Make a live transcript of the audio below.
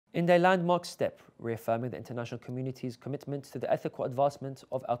In their landmark step, reaffirming the international community's commitment to the ethical advancement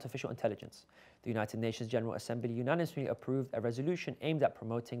of artificial intelligence, the United Nations General Assembly unanimously approved a resolution aimed at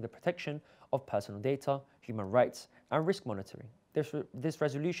promoting the protection of personal data, human rights, and risk monitoring. This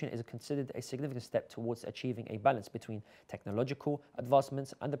resolution is considered a significant step towards achieving a balance between technological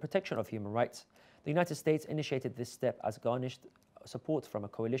advancements and the protection of human rights. The United States initiated this step as garnished support from a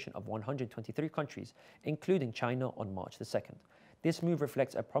coalition of 123 countries, including China, on March the 2nd. This move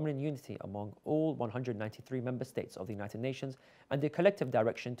reflects a prominent unity among all 193 member states of the United Nations and a collective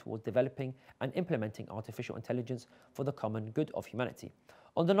direction towards developing and implementing artificial intelligence for the common good of humanity.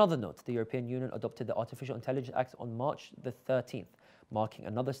 On another note, the European Union adopted the Artificial Intelligence Act on March the 13th, marking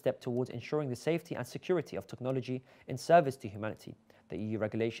another step towards ensuring the safety and security of technology in service to humanity. The EU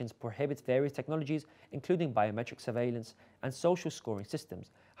regulations prohibit various technologies, including biometric surveillance and social scoring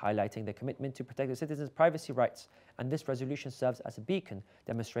systems, highlighting their commitment to protect the citizens' privacy rights. And this resolution serves as a beacon,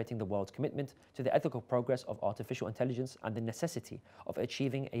 demonstrating the world's commitment to the ethical progress of artificial intelligence and the necessity of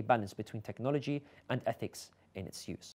achieving a balance between technology and ethics in its use.